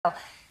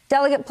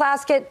Delegate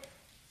Plaskett,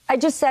 I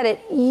just said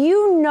it.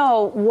 You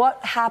know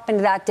what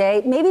happened that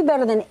day, maybe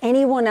better than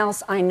anyone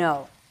else I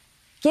know.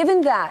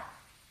 Given that,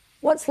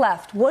 what's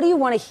left? What do you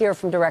want to hear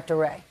from Director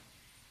Wray?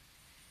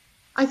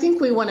 I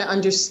think we want to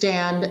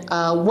understand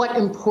what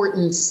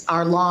importance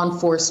our law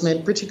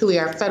enforcement, particularly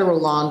our federal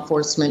law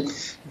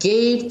enforcement,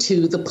 gave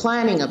to the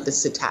planning of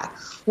this attack,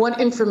 what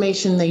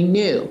information they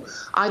knew.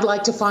 I'd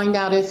like to find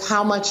out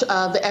how much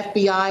the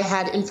FBI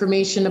had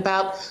information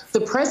about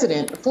the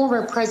president,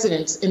 former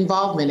president's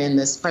involvement in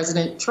this,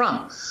 President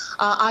Trump.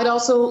 I'd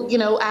also,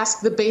 ask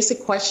the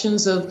basic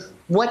questions of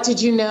what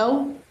did you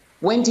know,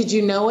 when did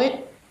you know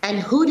it, and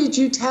who did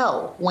you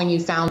tell when you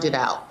found it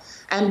out?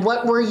 And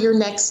what were your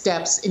next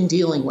steps in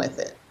dealing with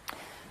it?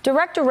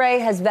 Director Wray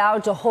has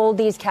vowed to hold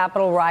these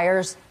Capitol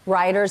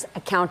rioters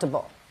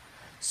accountable.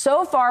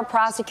 So far,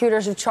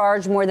 prosecutors have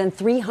charged more than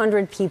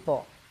 300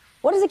 people.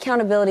 What does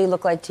accountability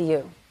look like to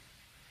you?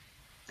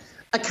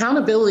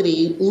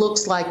 Accountability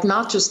looks like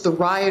not just the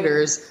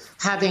rioters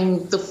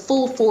having the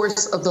full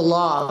force of the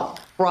law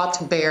brought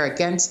to bear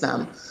against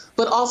them,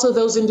 but also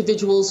those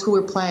individuals who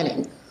are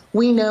planning.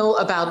 We know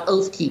about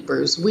Oath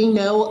Keepers. We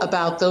know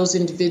about those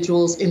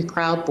individuals in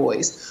Proud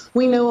Boys.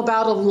 We know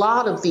about a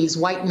lot of these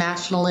white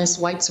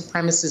nationalist, white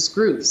supremacist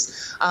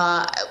groups,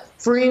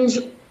 fringe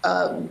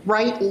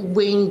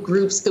right-wing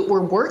groups that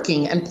were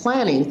working and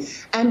planning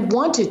and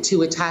wanted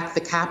to attack the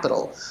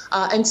Capitol.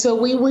 And so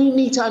we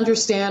need to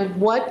understand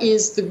what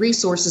is the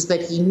resources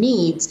that he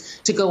needs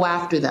to go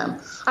after them.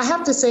 I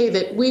have to say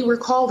that we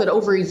recall that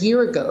over a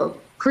year ago,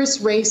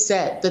 Chris Wray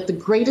said that the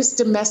greatest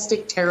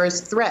domestic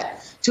terrorist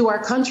threat to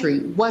our country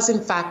was,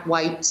 in fact,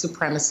 white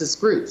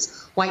supremacist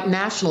groups, white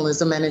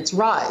nationalism and its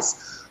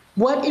rise.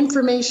 What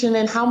information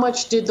and how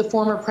much did the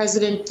former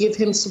president give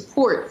him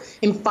support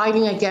in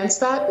fighting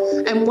against that?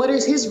 And what are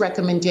his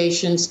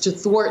recommendations to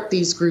thwart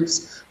these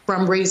groups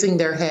from raising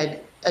their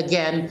head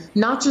again,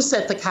 not just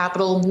at the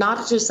Capitol,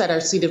 not just at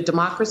our seat of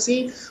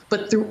democracy,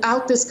 but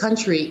throughout this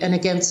country and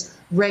against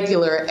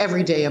regular,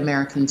 everyday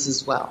Americans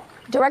as well?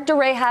 Director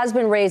Wray has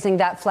been raising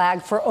that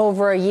flag for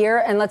over a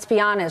year, and let's be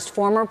honest,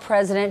 former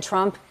President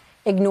Trump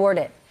ignored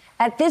it.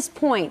 At this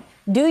point,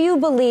 do you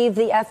believe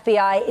the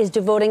FBI is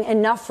devoting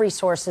enough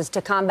resources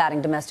to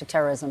combating domestic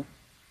terrorism?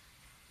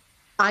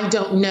 I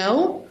don't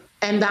know,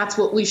 and that's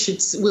what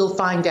we'll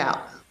find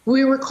out.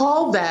 We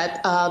recall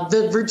that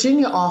the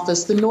Virginia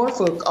office, the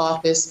Norfolk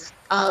office,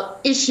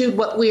 issued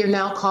what we are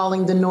now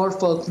calling the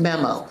Norfolk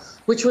memo,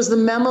 which was the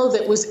memo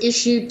that was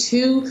issued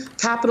to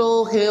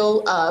Capitol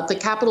Hill, the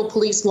Capitol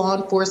Police,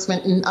 law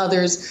enforcement, and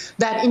others,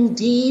 that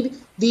indeed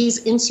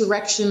these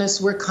insurrectionists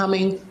were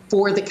coming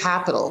for the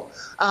Capitol.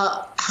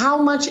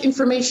 How much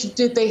information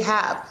did they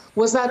have?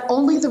 Was that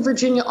only the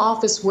Virginia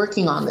office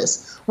working on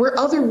this? Were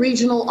other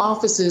regional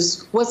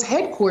offices, was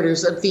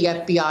headquarters of the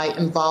FBI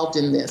involved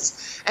in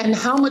this? And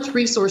how much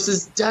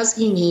resources does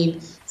he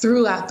need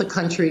throughout the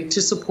country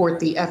to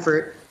support the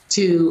effort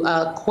to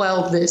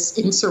quell this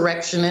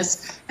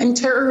insurrectionist and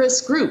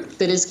terrorist group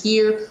that is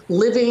here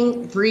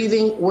living,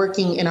 breathing,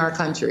 working in our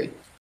country?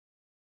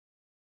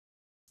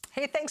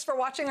 Hey, thanks for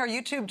watching our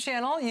YouTube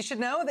channel. You should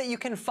know that you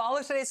can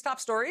follow today's top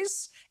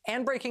stories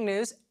and breaking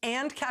news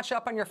and catch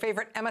up on your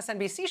favorite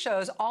MSNBC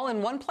shows all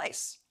in one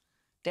place.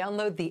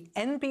 Download the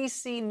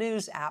NBC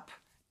News app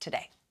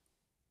today.